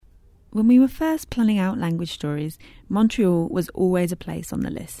When we were first planning out language stories, Montreal was always a place on the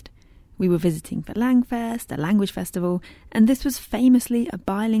list. We were visiting for Langfest, a language festival, and this was famously a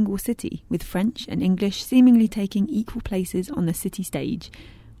bilingual city, with French and English seemingly taking equal places on the city stage.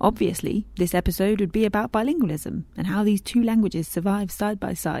 Obviously, this episode would be about bilingualism and how these two languages survive side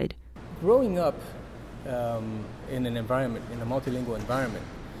by side. Growing up in an environment, in a multilingual environment,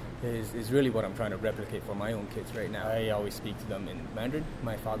 is really what I'm trying to replicate for my own kids right now. I always speak to them in Mandarin,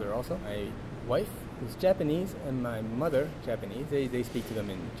 my father also. My wife is Japanese and my mother, Japanese, they speak to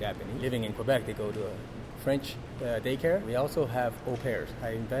them in Japanese. Living in Quebec, they go to a French daycare. We also have au pairs.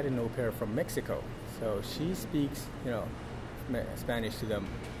 I invited an au pair from Mexico, so she speaks, Spanish to them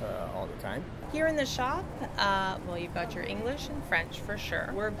all the time. Here in the shop, you've got your English and French for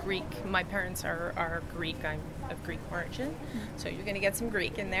sure. We're Greek. My parents are Greek. I'm of Greek origin. So you're going to get some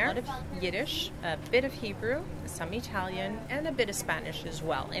Greek in there. A lot of Yiddish, a bit of Hebrew, some Italian, and a bit of Spanish as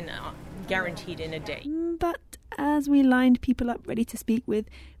well, guaranteed in a day. But as we lined people up ready to speak with,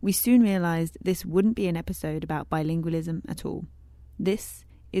 we soon realised this wouldn't be an episode about bilingualism at all. This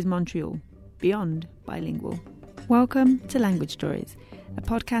is Montreal, beyond bilingual. Welcome to Language Stories, a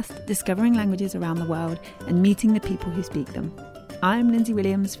podcast discovering languages around the world and meeting the people who speak them. I'm Lindsay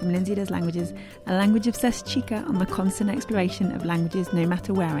Williams from Lindsay Does Languages, a language-obsessed chica on the constant exploration of languages no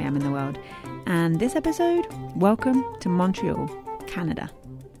matter where I am in the world. And this episode, welcome to Montreal, Canada.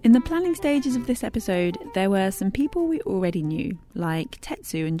 In the planning stages of this episode, there were some people we already knew, like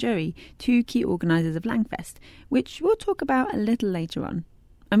Tetsu and Joey, two key organisers of Langfest, which we'll talk about a little later on.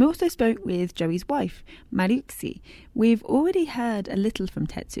 I also spoke with Joey's wife, Mariuxi. We've already heard a little from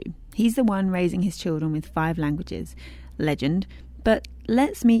Tetsu. He's the one raising his children with 5 languages. Legend. But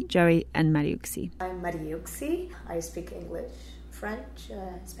let's meet Joey and Mariuxi. I'm Mariuxi. I speak English, French,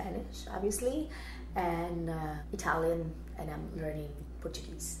 Spanish, obviously, and Italian, and I'm learning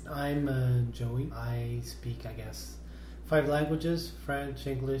Portuguese. I'm Joey. I speak, 5 languages: French,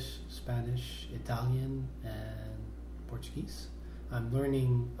 English, Spanish, Italian, and Portuguese. I'm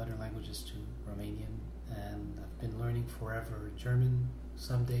learning other languages too, Romanian, and I've been learning forever German.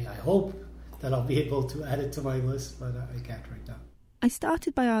 Someday I hope that I'll be able to add it to my list, but I can't right now. I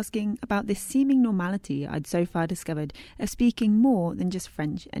started by asking about this seeming normality I'd so far discovered of speaking more than just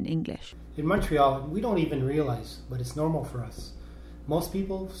French and English. In Montreal, we don't even realize, but it's normal for us. Most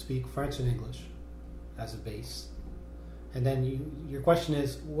people speak French and English as a base. And then your question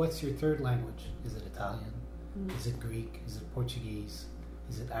is, what's your third language? Is it Italian? Is it Greek? Is it Portuguese?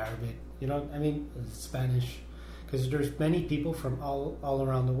 Is it Arabic? Is it Spanish? Because there's many people from all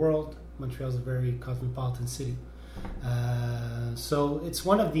around the world. Montreal's a very cosmopolitan city. So it's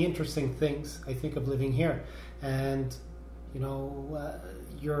one of the interesting things, I think, of living here. And,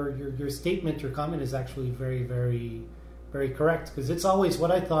 your statement, your comment is actually very, very, very correct. Because it's always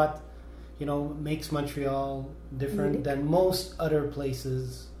what I thought, makes Montreal different than most other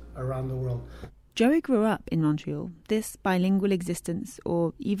places around the world. Joey grew up in Montreal. This bilingual existence,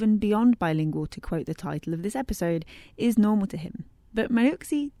 or even beyond bilingual to quote the title of this episode, is normal to him. But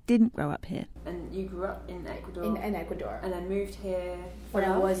Mariuxi didn't grow up here. And you grew up in Ecuador? In Ecuador. And then moved here when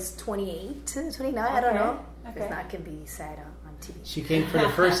I was 28, 29, I don't know. Because that can be said on TV. She came for the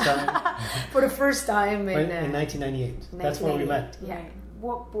first time. For the first time in 1998. That's when we met. Yeah. Right.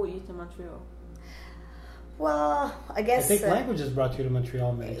 What brought you to Montreal? Well, I guess... I think languages brought you to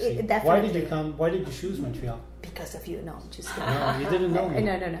Montreal, Mariuxi. Definitely. Why did you choose Montreal? Because of you. No, just kidding. No, you didn't know me.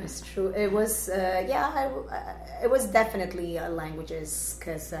 No, it's true. It was, it was definitely languages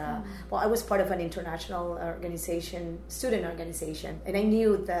because, I was part of an international organization, student organization, and I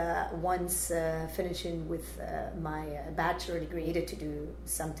knew that once finishing with my bachelor degree, I needed to do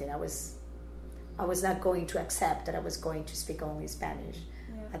something. I was not going to accept that I was going to speak only Spanish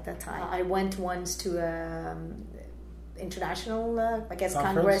at that time. I went once to international,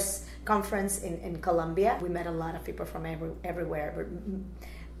 conference in Colombia. We met a lot of people from everywhere,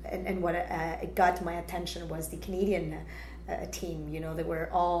 and what it got my attention was the Canadian team. They were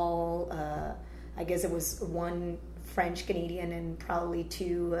all, I guess it was one French Canadian and probably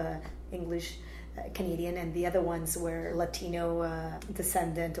 2 English Canadian, and the other ones were Latino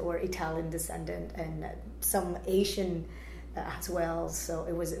descendant or Italian descendant, and some Asian as well. So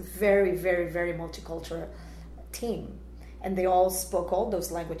it was a very, very, very multicultural team, and they all spoke all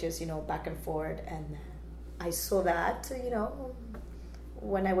those languages, back and forth. And I saw that,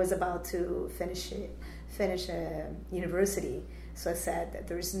 when I was about to finish university. So I said that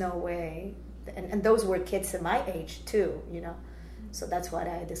there is no way, and those were kids in my age too, So that's why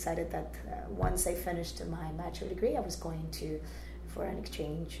I decided that once I finished my bachelor degree, I was going for an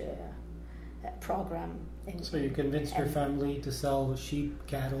exchange program. So you convinced your family to sell sheep,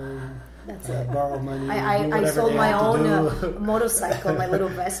 cattle, that's it. Borrow money. I sold my own motorcycle, my little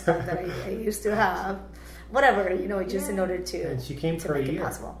Vespa that I used to have. Whatever, just in order to. And she came for a year.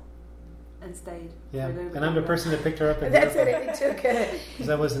 Possible. And stayed. Yeah, and I'm the person that picked her up. That's it. It took. Because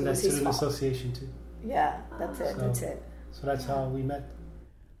I was in that student association too. Yeah, that's it. So that's how we met.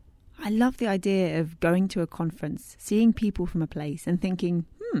 I love the idea of going to a conference, seeing people from a place and thinking,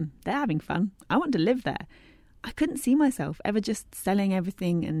 they're having fun. I want to live there. I couldn't see myself ever just selling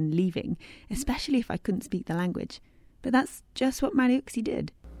everything and leaving, especially if I couldn't speak the language. But that's just what Mariuxi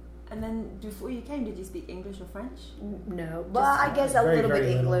did. And then before you came, did you speak English or French? No, well, I guess a little bit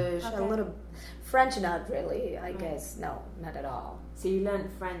English, a little French, not really. I guess no, not at all. So you learned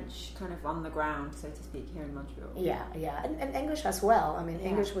French kind of on the ground, so to speak, here in Montreal. Yeah, and English as well. I mean,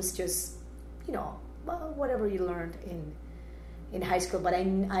 English was just, whatever you learned in high school. But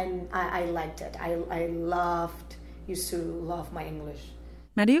I liked it. I used to love my English.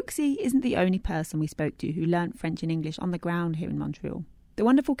 Mariuxi isn't the only person we spoke to who learnt French and English on the ground here in Montreal. The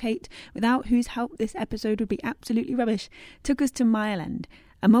wonderful Kate, without whose help this episode would be absolutely rubbish, took us to Montreal,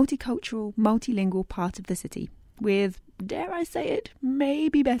 a multicultural, multilingual part of the city, with, dare I say it,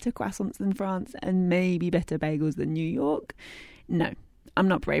 maybe better croissants than France and maybe better bagels than New York. No, I'm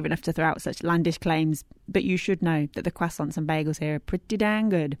not brave enough to throw out such outlandish claims, but you should know that the croissants and bagels here are pretty dang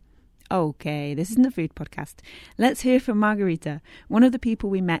good. Okay, this isn't a food podcast. Let's hear from Margarita, one of the people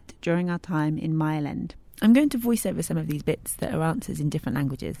we met during our time in Montreal. I'm going to voice over some of these bits that are answers in different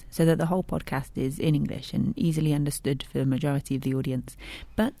languages so that the whole podcast is in English and easily understood for the majority of the audience.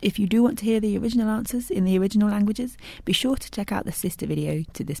 But if you do want to hear the original answers in the original languages, be sure to check out the sister video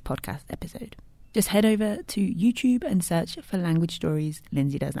to this podcast episode. Just head over to YouTube and search for Language Stories,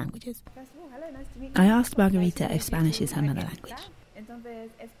 Lindsay Does Languages. First of all, hello, nice to meet you. I asked Margarita if Spanish is her mother language.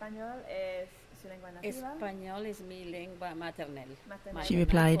 Entonces, español es su lengua nativa. Español es mi lengua maternal. She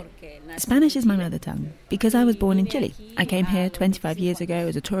replied, Spanish is my mother tongue because I was born in Chile. I came here 25 years ago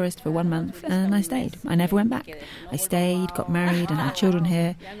as a tourist for 1 month and I stayed. I never went back. I stayed, got married and had children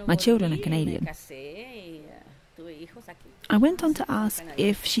here. My children are Canadian. I went on to ask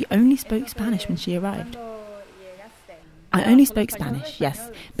if she only spoke Spanish when she arrived. I only spoke Spanish, yes,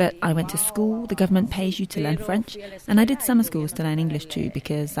 but I went to school, the government pays you to learn French, and I did summer schools to learn English too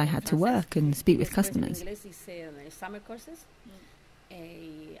because I had to work and speak with customers.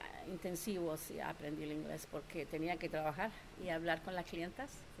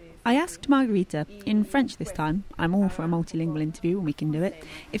 I asked Margarita, in French this time, I'm all for a multilingual interview and we can do it,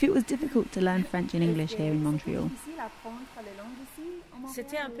 if it was difficult to learn French and English here in Montreal.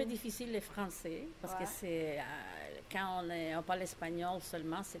 C'était un peu difficile le français parce que c'est quand on parle espagnol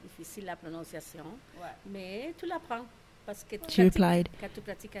seulement c'est difficile la prononciation mais tu l'apprends. She replied,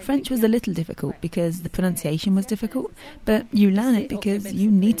 French was a little difficult because the pronunciation was difficult, but you learn it because you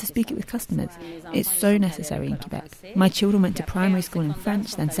need to speak it with customers. It's so necessary in Quebec. My children went to primary school in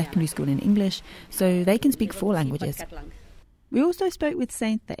French, then secondary school in English, so they can speak 4 languages. We also spoke with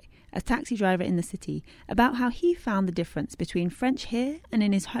Sainte, a taxi driver in the city, about how he found the difference between French here and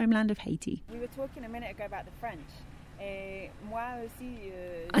in his homeland of Haiti. We were talking a minute ago about the French.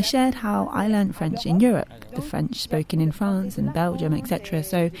 I shared how I learned French in Europe, the French spoken in France and Belgium, etc.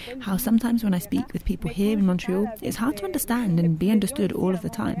 So how sometimes when I speak with people here in Montreal, it's hard to understand and be understood all of the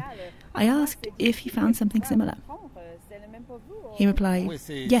time. I asked if he found something similar. He replied,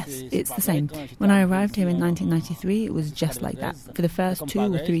 yes, it's the same. When I arrived here in 1993, it was just like that. For the first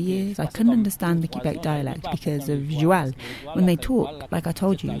 2 or 3 years, I couldn't understand the Quebec dialect because of joual. When they talk, like I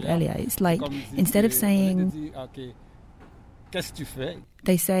told you earlier, it's like, instead of saying,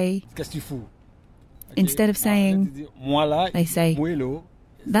 they say, instead of saying, they say,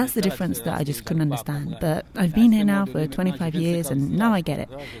 that's the difference that I just couldn't understand. But I've been here now for 25 years and now I get it.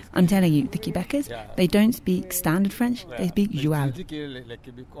 I'm telling you, the Quebecers, they don't speak standard French, they speak joual.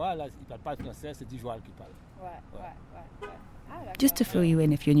 Just to fill you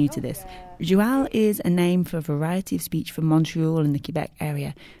in if you're new to this, joual is a name for a variety of speech from Montreal and the Quebec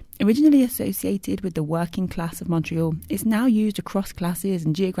area. Originally associated with the working class of Montreal, it's now used across classes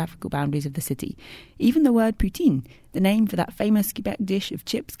and geographical boundaries of the city. Even the word poutine, the name for that famous Quebec dish of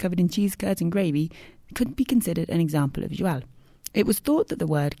chips covered in cheese curds and gravy, could be considered an example of joual. It was thought that the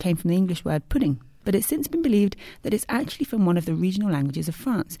word came from the English word pudding, but it's since been believed that it's actually from one of the regional languages of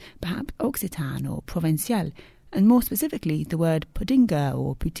France, perhaps Occitan or Provençal, and more specifically the word puddinga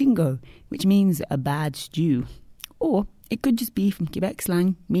or putingo, which means a bad stew. Or it could just be from Quebec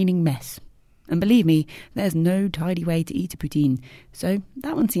slang, meaning mess. And believe me, there's no tidy way to eat a poutine, so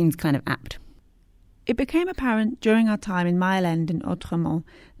that one seems kind of apt. It became apparent during our time in Mile-End and Autremont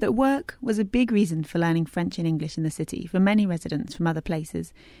that work was a big reason for learning French and English in the city for many residents from other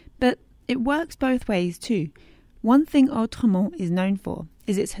places. But it works both ways too. One thing Autremont is known for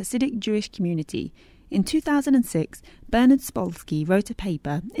is its Hasidic Jewish community. In 2006, Bernard Spolsky wrote a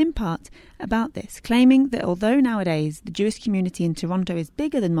paper, in part, about this, claiming that although nowadays the Jewish community in Toronto is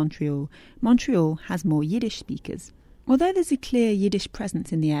bigger than Montreal, Montreal has more Yiddish speakers. Although there's a clear Yiddish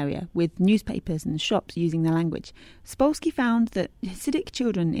presence in the area, with newspapers and shops using the language, Spolsky found that Hasidic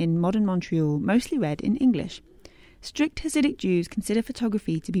children in modern Montreal mostly read in English. Strict Hasidic Jews consider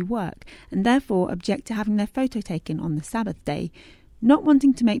photography to be work and therefore object to having their photo taken on the Sabbath day. Not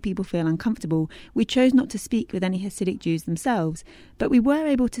wanting to make people feel uncomfortable, we chose not to speak with any Hasidic Jews themselves, but we were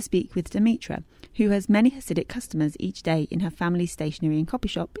able to speak with Dimitra, who has many Hasidic customers each day in her family's stationery and copy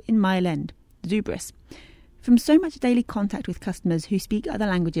shop in Mile-End, the Dubris. From so much daily contact with customers who speak other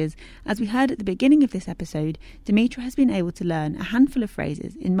languages, as we heard at the beginning of this episode, Dimitra has been able to learn a handful of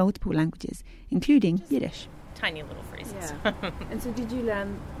phrases in multiple languages, including Yiddish. Tiny little phrases. Yeah. And so did you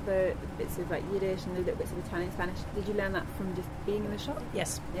learn the bits of like Yiddish and the little bits of Italian, Spanish? Did you learn that from just being in the shop?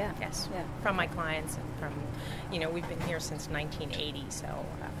 Yes. Yeah. Yes. Yeah. From my clients and from, we've been here since 1980, so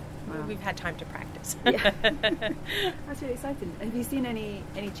wow. We've had time to practice. Yeah. That's really exciting. Have you seen any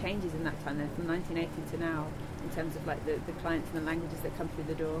changes in that time then, from 1980 to now, in terms of like the clients and the languages that come through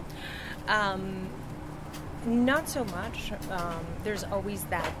the door? Not so much. There's always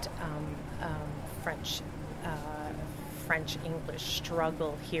that French-English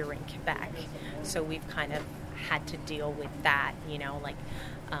struggle here in Quebec. So we've kind of had to deal with that,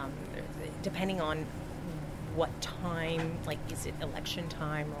 depending on what time, like is it election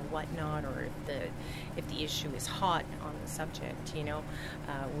time or whatnot, or if the issue is hot on the subject,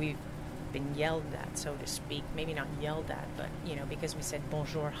 we've been yelled at, so to speak. Maybe not yelled at, but because we said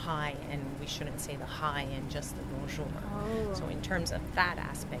bonjour, hi, and we shouldn't say the hi and just the bonjour. Oh. So in terms of that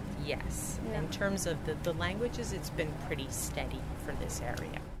aspect, yes. Yeah. In terms of the languages, it's been pretty steady for this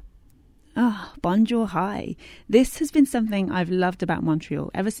area. Ah, bonjour, hi. This has been something I've loved about Montreal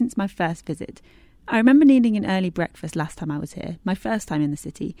ever since my first visit. I remember needing an early breakfast last time I was here, my first time in the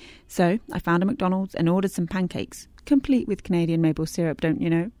city. So I found a McDonald's and ordered some pancakes, complete with Canadian maple syrup, don't you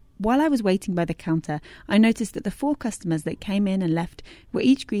know? While I was waiting by the counter, I noticed that the 4 customers that came in and left were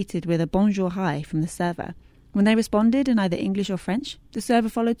each greeted with a bonjour hi from the server. When they responded in either English or French, the server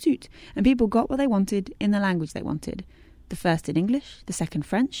followed suit, and people got what they wanted in the language they wanted. The first in English, the second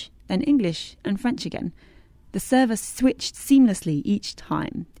French, then English and French again. The server switched seamlessly each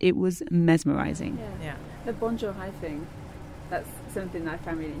time. It was mesmerising. Yeah. The bonjour hi thing, that's something that I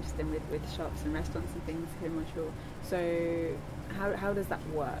found really interesting with shops and restaurants and things here in Montreal. So how does that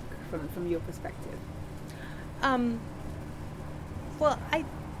work from your perspective? Well, I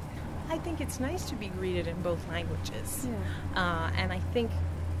think it's nice to be greeted in both languages. Yeah. And I think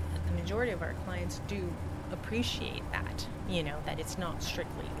the majority of our clients do appreciate that, that it's not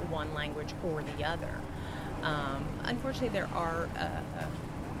strictly one language or the other. Unfortunately,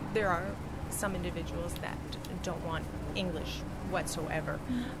 there are some individuals that don't want English whatsoever,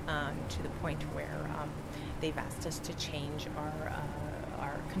 to the point where they've asked us to change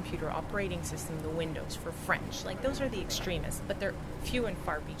our computer operating system, the Windows, for French. Like, those are the extremists, but they're few and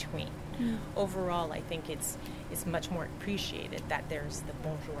far between. Overall, I think it's much more appreciated that there's the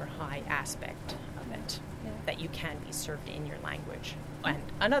bonjour hi aspect of it, that you can be served in your language and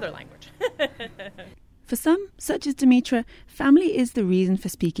another language. For some, such as Dimitra, family is the reason for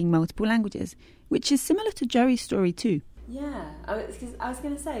speaking multiple languages, which is similar to Joey's story too. Yeah, I was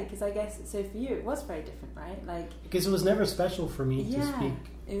going to say, because I guess, so for you it was very different, right? Like, because it was never special for me to speak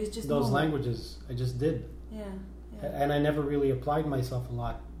it was just those normal languages. I just did. Yeah. And I never really applied myself a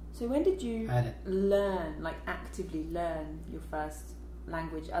lot. So when did you actively learn your first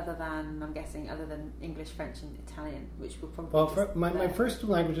language, other than English, French and Italian, which will probably... Well, my first 2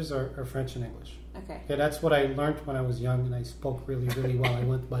 languages are French and English. Okay. Yeah, that's what I learned when I was young, and I spoke really, really well. I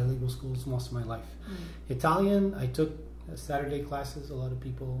went to bilingual schools most of my life. Italian, I took Saturday classes. A lot of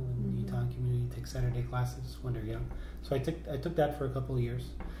people in the Italian community take Saturday classes when they're young. So I took that for a couple of years.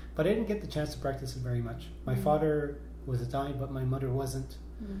 But I didn't get the chance to practice it very much. My father was Italian, but my mother wasn't.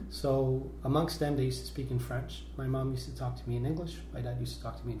 So amongst them, they used to speak in French. My mom used to talk to me in English. My dad used to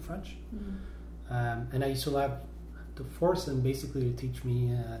talk to me in French. And I used to have to force them basically to teach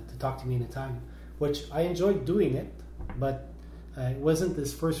me, to talk to me in Italian, which I enjoyed doing it, but it wasn't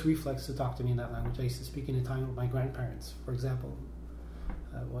this first reflex to talk to me in that language. I used to speak in Italian with my grandparents, for example,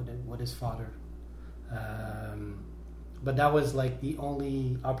 what is father. But that was like the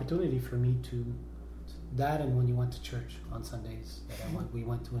only opportunity for me to that, and when you went to church on Sundays, we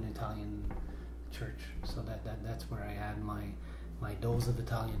went to an Italian church. So that's where I had my dose of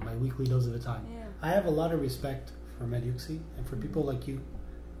Italian, my weekly dose of Italian. Yeah. I have a lot of respect for Mediuxi and for people like you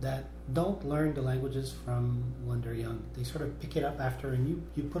that don't learn the languages from when they're young. They sort of pick it up after, and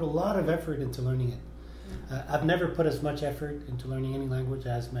you put a lot of effort into learning it. I've never put as much effort into learning any language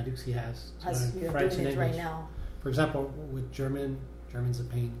as Mediuxi has. As you're French doing and English. Right now. For example, with German's a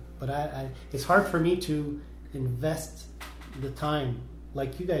pain. But it's hard for me to invest the time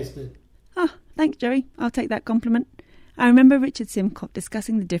like you guys did. Thanks, Joey. I'll take that compliment. I remember Richard Simcott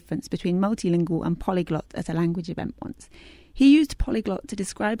discussing the difference between multilingual and polyglot at a language event once. He used polyglot to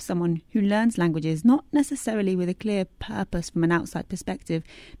describe someone who learns languages not necessarily with a clear purpose from an outside perspective,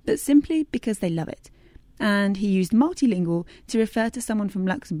 but simply because they love it. And he used multilingual to refer to someone from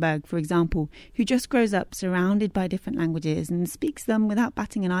Luxembourg, for example, who just grows up surrounded by different languages and speaks them without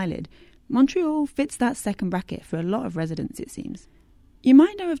batting an eyelid. Montreal fits that second bracket for a lot of residents, it seems. You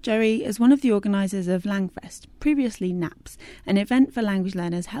might know of Joey as one of the organisers of Langfest, previously NAPS, an event for language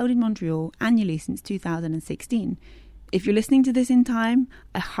learners held in Montreal annually since 2016. If you're listening to this in time,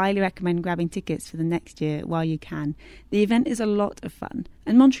 I highly recommend grabbing tickets for the next year while you can. The event is a lot of fun,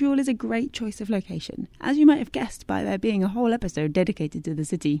 and Montreal is a great choice of location, as you might have guessed by there being a whole episode dedicated to the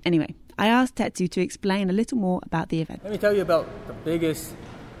city. Anyway, I asked Tetsu to explain a little more about the event. Let me tell you about the biggest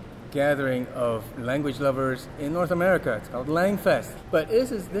gathering of language lovers in North America. It's called Langfest. But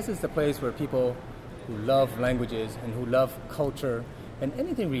this is the place where people who love languages and who love culture and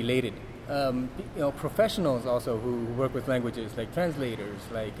anything related, professionals also who work with languages, like translators,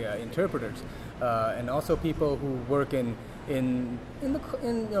 like interpreters, and also people who work in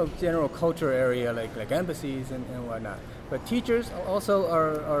the general culture area, like embassies and whatnot. But teachers also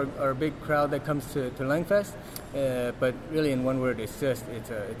are a big crowd that comes to Langfest. But really, in one word, it's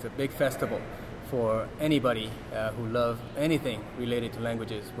a big festival for anybody who love anything related to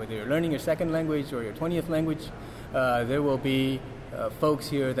languages. Whether you're learning your second language or your 20th language, there will be folks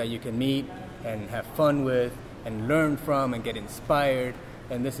here that you can meet and have fun with and learn from and get inspired.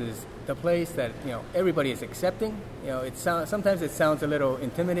 And this is the place that everybody is accepting. Sometimes it sounds a little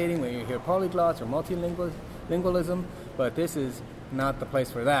intimidating when you hear polyglots or multilingualism, but this is not the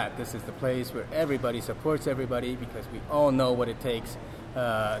place for that. This is the place where everybody supports everybody because we all know what it takes,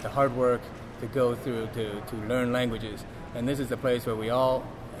 the hard work to go through to learn languages. And this is the place where we all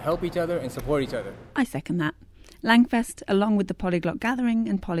help each other and support each other. I second that. Langfest, along with the Polyglot Gathering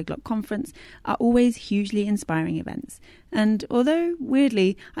and Polyglot Conference, are always hugely inspiring events. And although,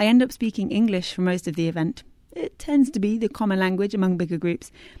 weirdly, I end up speaking English for most of the event, it tends to be the common language among bigger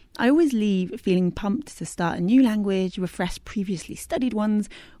groups, I always leave feeling pumped to start a new language, refresh previously studied ones,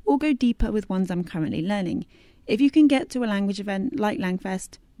 or go deeper with ones I'm currently learning. If you can get to a language event like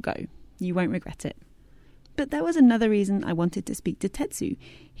Langfest, go. You won't regret it. But there was another reason I wanted to speak to Tetsu.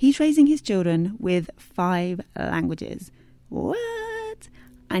 He's raising his children with 5 languages. What?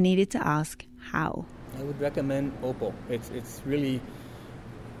 I needed to ask how. I would recommend OPO. It's really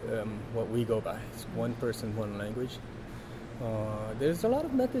what we go by. It's one person, one language. There's a lot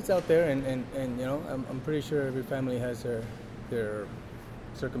of methods out there, and I'm pretty sure every family has their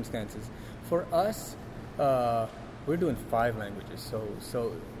circumstances. For us, we're doing 5 languages,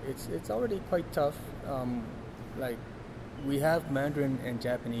 so it's already quite tough. We have Mandarin and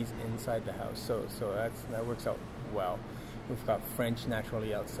Japanese inside the house, so that works out well. We've got French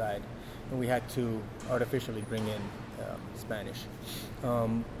naturally outside, and we had to artificially bring in Spanish.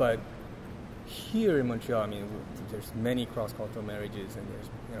 But here in Montreal, there's many cross-cultural marriages and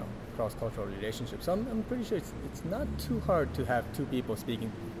there's cross-cultural relationships. So I'm pretty sure it's not too hard to have 2 people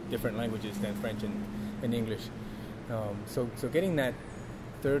speaking different languages than French and English. So getting that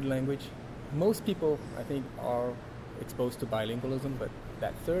third language, most people I think are exposed to bilingualism, but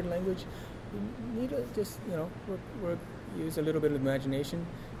that third language, you need to just use a little bit of imagination.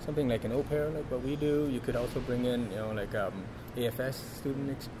 Something like an au pair, like what we do. You could also bring in AFS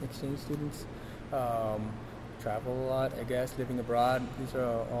exchange students. Travel a lot, I guess, living abroad. These are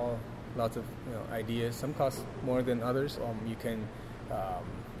all lots of ideas. Some cost more than others. You can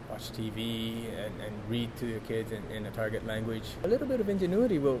watch TV and read to your kids in a target language. A little bit of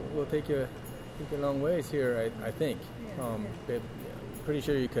ingenuity will take you a long ways here, I think. Pretty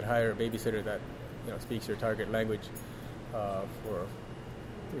sure you could hire a babysitter that speaks your target language for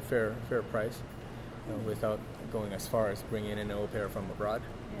a fair price, without going as far as bringing in an au pair from abroad.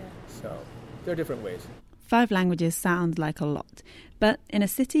 So there are different ways. 5 languages sounds like a lot, but in a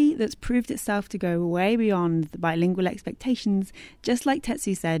city that's proved itself to go way beyond the bilingual expectations, just like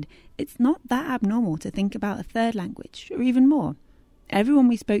Tetsu said, it's not that abnormal to think about a 3rd language, or even more. Everyone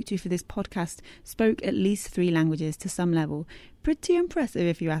we spoke to for this podcast spoke at least 3 languages to some level. Pretty impressive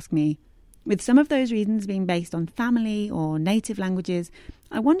if you ask me. With some of those reasons being based on family or native languages,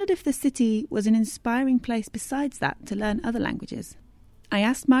 I wondered if the city was an inspiring place besides that to learn other languages. I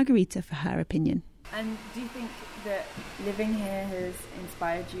asked Margarita for her opinion. And do you think that living here has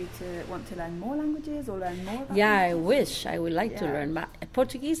inspired you to want to learn more languages or learn more about I languages? wish I would like to learn. But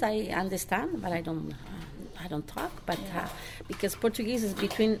Portuguese I understand, but I don't talk. But because Portuguese is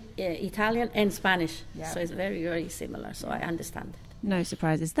between Italian and Spanish, so it's very, very similar. So I understand it. No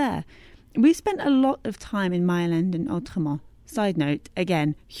surprises there. We spent a lot of time in Mile-End and Autremont. Side note,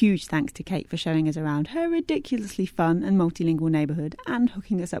 again, huge thanks to Kate for showing us around her ridiculously fun and multilingual neighbourhood and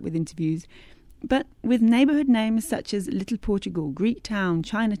hooking us up with interviews. But with neighbourhood names such as Little Portugal, Greek Town,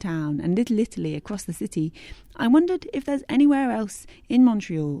 Chinatown and Little Italy across the city, I wondered if there's anywhere else in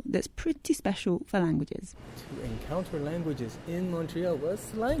Montreal that's pretty special for languages. To encounter languages in Montreal was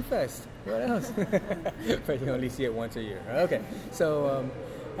Slang Fest. What else? But you only see it once a year. Okay, so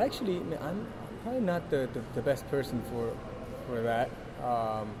actually I'm probably not the best person for that,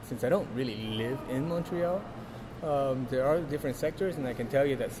 since I don't really live in Montreal. There are different sectors, and I can tell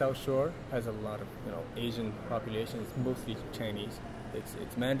you that South Shore has a lot of Asian population. It's mostly Chinese.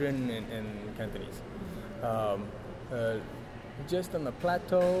 It's Mandarin and Cantonese. Just on the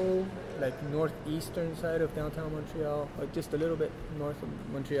plateau, like northeastern side of downtown Montreal, just a little bit north of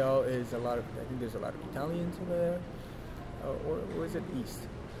Montreal, is I think there's a lot of Italians over there, or is it east?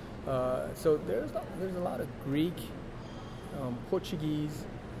 So there's a lot of Greek, Portuguese,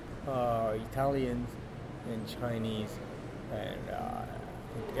 Italians, and Chinese, and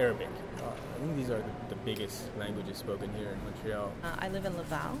Arabic. I think these are the biggest languages spoken here in Montreal. I live in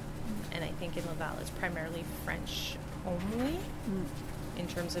Laval, and I think in Laval it's primarily French only in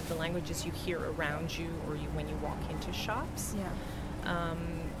terms of the languages you hear around you or when you walk into shops. Yeah.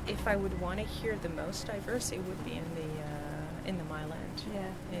 If I would want to hear the most diverse, it would be in the Mile-End.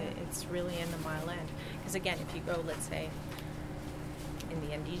 Yeah. It's really in the Mile-End. Because again, if you go, let's say, in the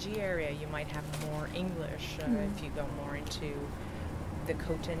MDG area, you might have more English. If you go more into the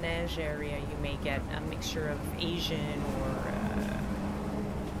Côte-de-Neige area, you may get a mixture of Asian or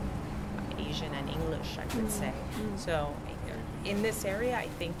Asian and English, I would say. So in this area, I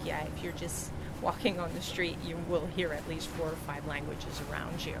think, if you're just walking on the street, you will hear at least 4 or 5 languages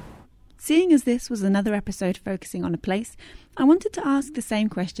around you. Seeing as this was another episode focusing on a place, I wanted to ask the same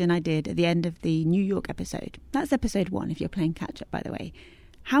question I did at the end of the New York episode. That's episode 1 if you're playing catch-up, by the way.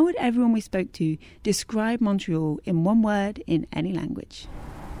 How would everyone we spoke to describe Montreal in one word in any language?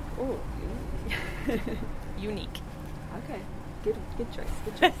 Oh, Unique. Okay, good choice.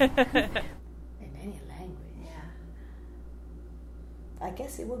 In any language, I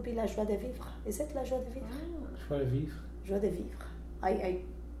guess it would be la joie de vivre. Is it la joie de vivre? Joie de vivre. Joie de vivre.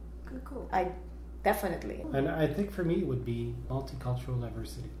 Cool. I definitely. And I think for me it would be multicultural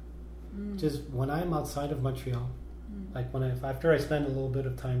diversity. Just when I'm outside of Montreal, like after I spend a little bit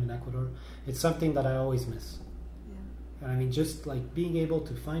of time in Ecuador, it's something that I always miss. Yeah. And I mean, just like being able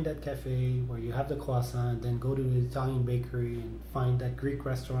to find that cafe where you have the croissant, then go to the Italian bakery and find that Greek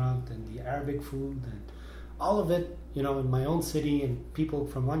restaurant and the Arabic food and all of it, in my own city, and people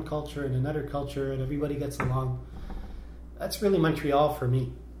from one culture and another culture, and everybody gets along. That's really Montreal for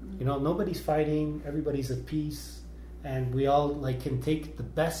me. Nobody's fighting, everybody's at peace, and we all can take the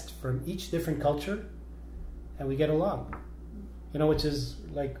best from each different culture and we get along. Which is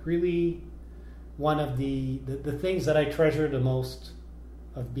really one of the things that I treasure the most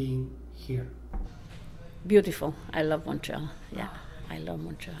of being here. Beautiful. I love Montreal. Yeah, I love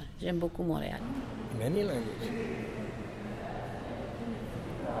Montreal. J'aime beaucoup Montréal. In any language.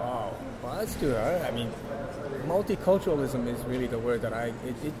 Wow. Well, that's too hard. I mean, multiculturalism is really the word that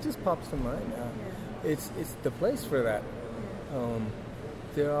it just pops to mind. It's the place for that.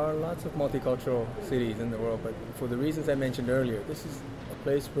 There are lots of multicultural cities in the world, but for the reasons I mentioned earlier, this is a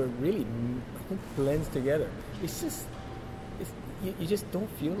place where it really, I think, blends together. You just don't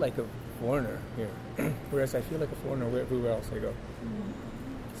feel like a foreigner here, whereas I feel like a foreigner everywhere else I go.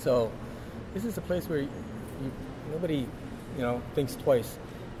 So this is a place where nobody, thinks twice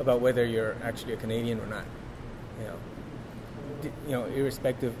about whether you're actually a Canadian or not.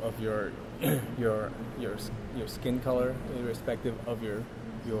 Irrespective of your skin color, irrespective of your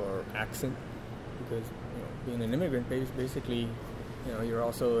accent, because being an immigrant basically, you're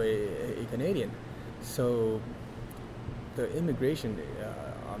also a Canadian. So the immigration, the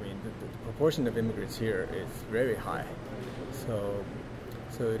proportion of immigrants here is very high. So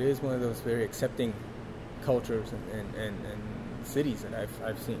it is one of those very accepting cultures and cities that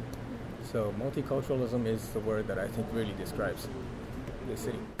I've seen. So multiculturalism is the word that I think really describes the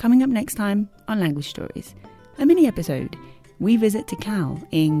city. Coming up next time on Language Stories, a mini episode we visit Tikal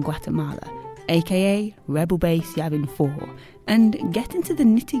in Guatemala, aka Rebel Base Yavin 4, and get into the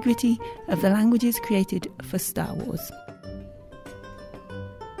nitty-gritty of the languages created for Star Wars.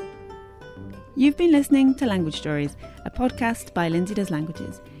 You've been listening to Language Stories, a podcast by Lindsay Does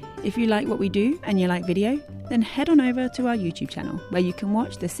Languages. If you like what we do and you like video, then head on over to our YouTube channel where you can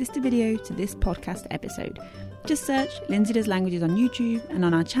watch the sister video to this podcast episode. Just search Lindsay Does Languages on YouTube, and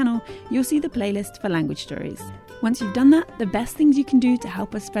on our channel you'll see the playlist for Language Stories. Once you've done that, the best things you can do to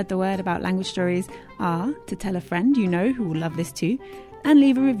help us spread the word about Language Stories are to tell a friend you know who will love this too, and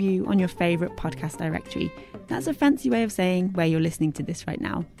leave a review on your favourite podcast directory. That's a fancy way of saying where you're listening to this right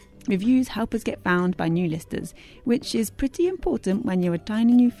now. Reviews help us get found by new listeners, which is pretty important when you're a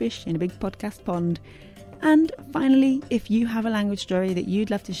tiny new fish in a big podcast pond. And finally, if you have a language story that you'd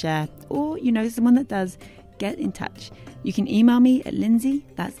love to share, or you know someone that does, get in touch. You can email me at Lindsay,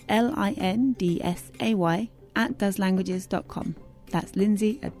 that's LINDSAY, @doeslanguages.com. That's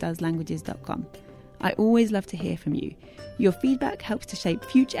Lindsay @doeslanguages.com. I always love to hear from you. Your feedback helps to shape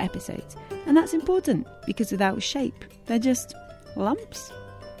future episodes, and that's important because without shape, they're just lumps.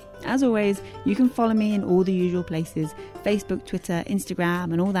 As always, you can follow me in all the usual places, Facebook, Twitter,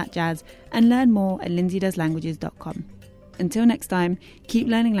 Instagram and all that jazz, and learn more at lindsaydoeslanguages.com. Until next time, keep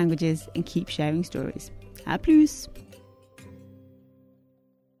learning languages and keep sharing stories. A plus!